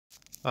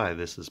Hi,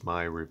 this is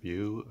my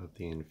review of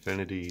the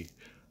Infinity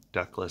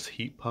ductless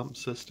heat pump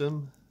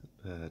system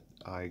that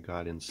I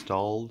got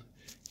installed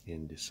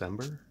in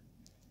December.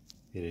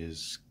 It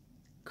is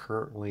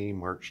currently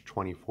March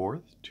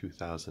 24th,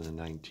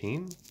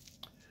 2019.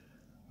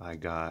 I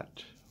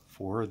got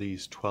 4 of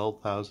these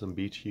 12,000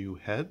 BTU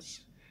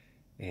heads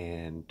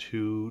and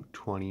 2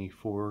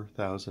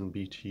 24,000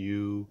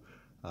 BTU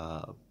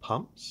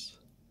pumps.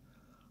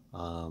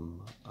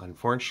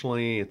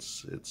 Unfortunately,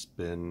 it's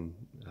been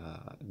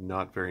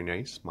not very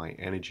nice. My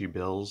energy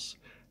bills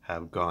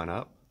have gone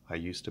up. I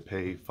used to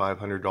pay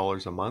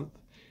 $500 a month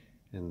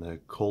in the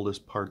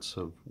coldest parts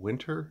of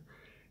winter,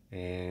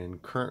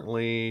 and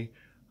currently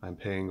I'm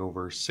paying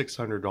over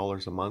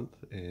 $600 a month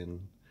in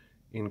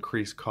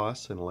increased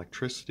costs in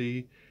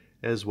electricity,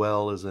 as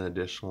well as an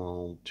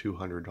additional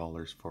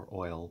 $200 for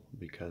oil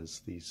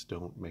because these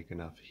don't make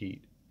enough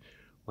heat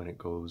when it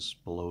goes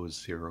below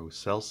 0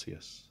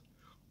 Celsius.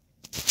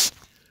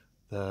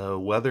 The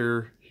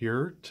weather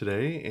here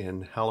today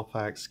in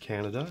Halifax,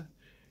 Canada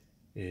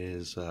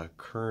is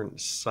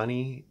current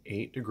sunny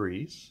 8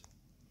 degrees.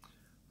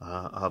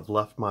 I've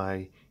left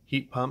my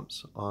heat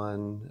pumps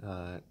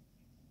on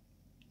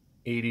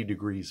 80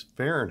 degrees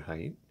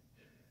Fahrenheit,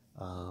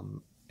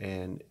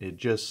 and it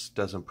just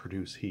doesn't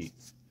produce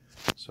heat.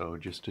 So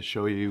just to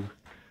show you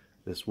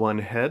this one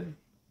head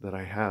that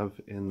I have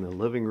in the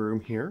living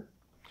room here,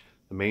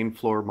 the main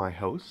floor of my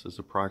house is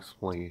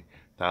approximately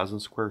 1,000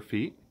 square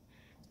feet.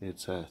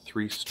 It's a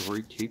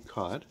 3-story Cape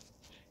Cod,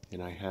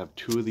 and I have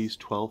 2 of these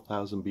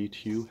 12,000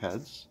 BTU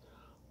heads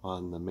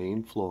on the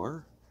main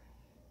floor.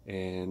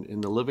 And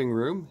in the living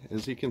room,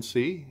 as you can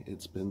see,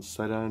 it's been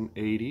set on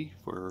 80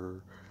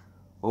 for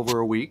over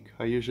a week.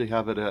 I usually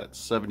have it at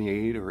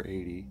 78 or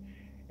 80,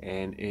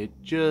 and it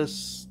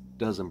just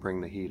doesn't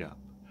bring the heat up.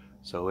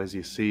 So as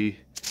you see,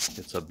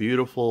 it's a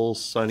beautiful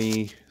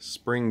sunny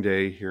spring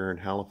day here in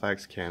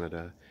Halifax,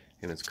 Canada,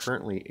 and it's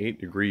currently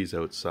 8 degrees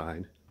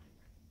outside.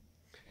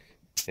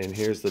 And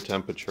here's the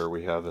temperature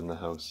we have in the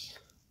house.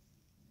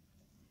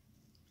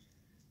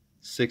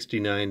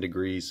 69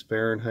 degrees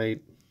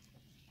Fahrenheit.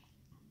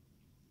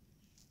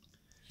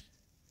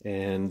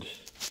 And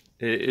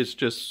it's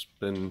just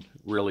been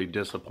really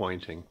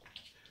disappointing.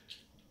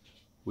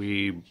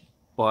 We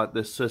bought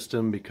this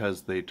system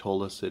because they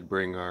told us it'd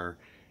bring our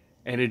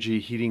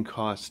energy heating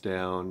costs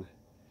down,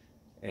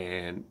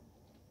 and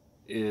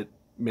it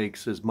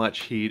makes as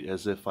much heat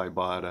as if I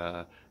bought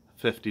a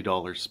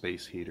 $50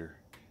 space heater.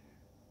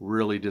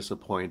 Really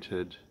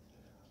disappointed.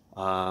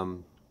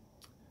 I'm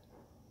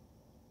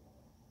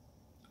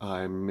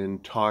in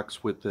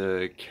talks with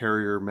the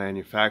carrier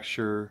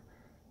manufacturer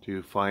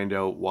to find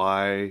out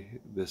why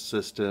the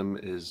system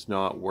is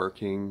not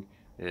working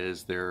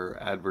as their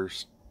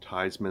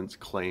advertisements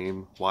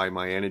claim, why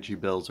my energy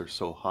bills are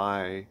so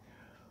high,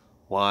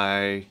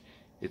 why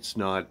it's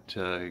not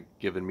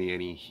giving me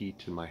any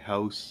heat in my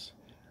house.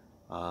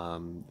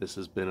 This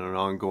has been an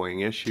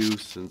ongoing issue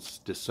since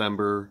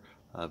December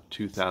of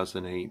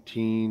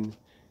 2018.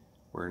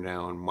 We're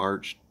now in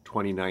March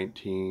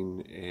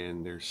 2019,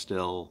 and they're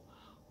still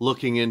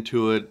looking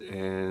into it.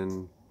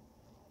 And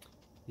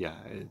yeah,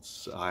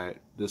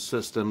 this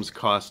system's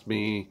cost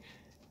me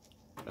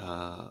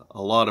a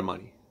lot of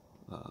money,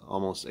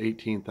 almost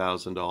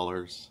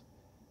 $18,000,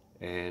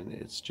 and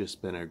it's just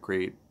been a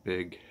great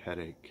big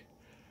headache.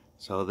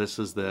 So this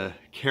is the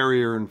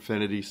Carrier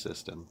Infinity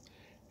system,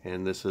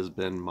 and this has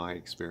been my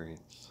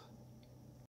experience.